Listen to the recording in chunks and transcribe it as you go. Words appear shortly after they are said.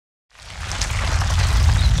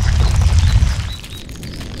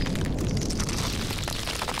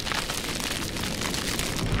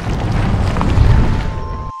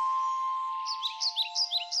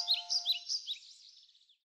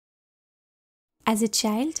As a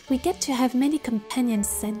child, we get to have many companions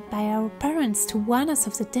sent by our parents to warn us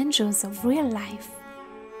of the dangers of real life.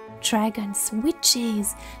 Dragons,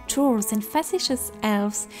 witches, trolls and facetious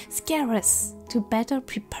elves scare us to better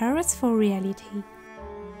prepare us for reality.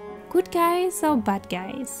 Good guys or bad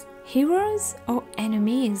guys, heroes or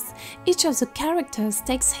enemies, each of the characters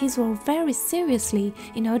takes his role very seriously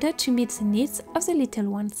in order to meet the needs of the little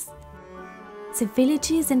ones. The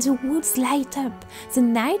villages and the woods light up, the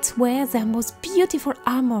knights wear their most beautiful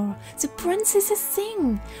armor, the princesses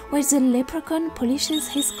sing, while the leprechaun polishes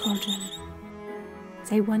his cauldron.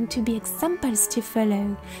 They want to be examples to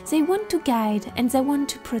follow, they want to guide and they want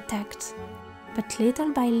to protect. But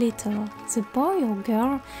little by little, the boy or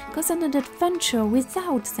girl goes on an adventure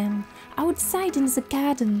without them, outside in the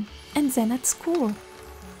garden, and then at school.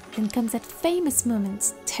 Then comes that famous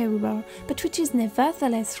moment, terrible, but which is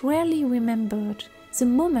nevertheless rarely remembered, the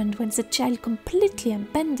moment when the child completely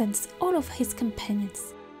abandons all of his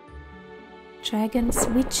companions. Dragons,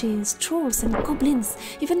 witches, trolls and goblins,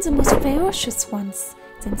 even the most ferocious ones,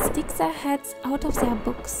 then stick their heads out of their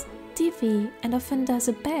books, TV and off under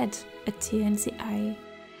the bed, a tear in the eye.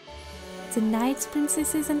 The knights,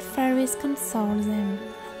 princesses and fairies console them,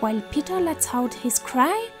 while Peter lets out his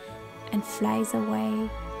cry and flies away.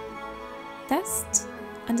 Dust,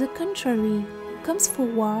 on the contrary, comes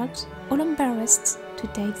forward, all embarrassed, to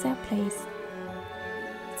take their place.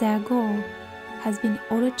 Their goal has been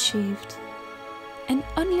all achieved, and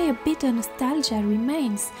only a bitter nostalgia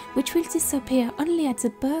remains, which will disappear only at the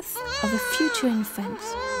birth of a future infant.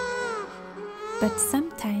 But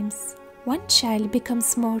sometimes, one child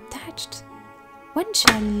becomes more attached. One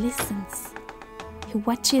child listens. He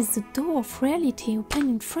watches the door of reality open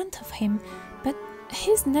in front of him, but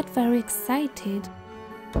he's not very excited.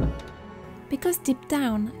 Because deep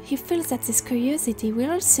down, he feels that this curiosity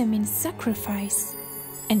will also mean sacrifice.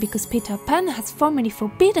 And because Peter Pan has formally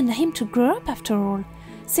forbidden him to grow up after all.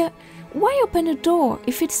 So, why open a door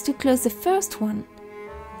if it's to close the first one?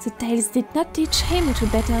 The tales did not teach him to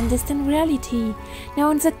better understand reality. Now,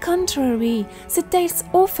 on the contrary, the tales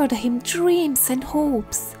offered him dreams and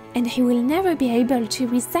hopes. And he will never be able to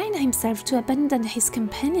resign himself to abandon his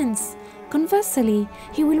companions. Conversely,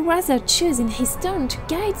 he will rather choose in his turn to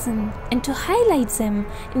guide them and to highlight them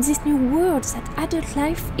in this new world that adult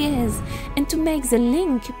life is, and to make the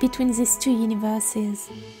link between these two universes.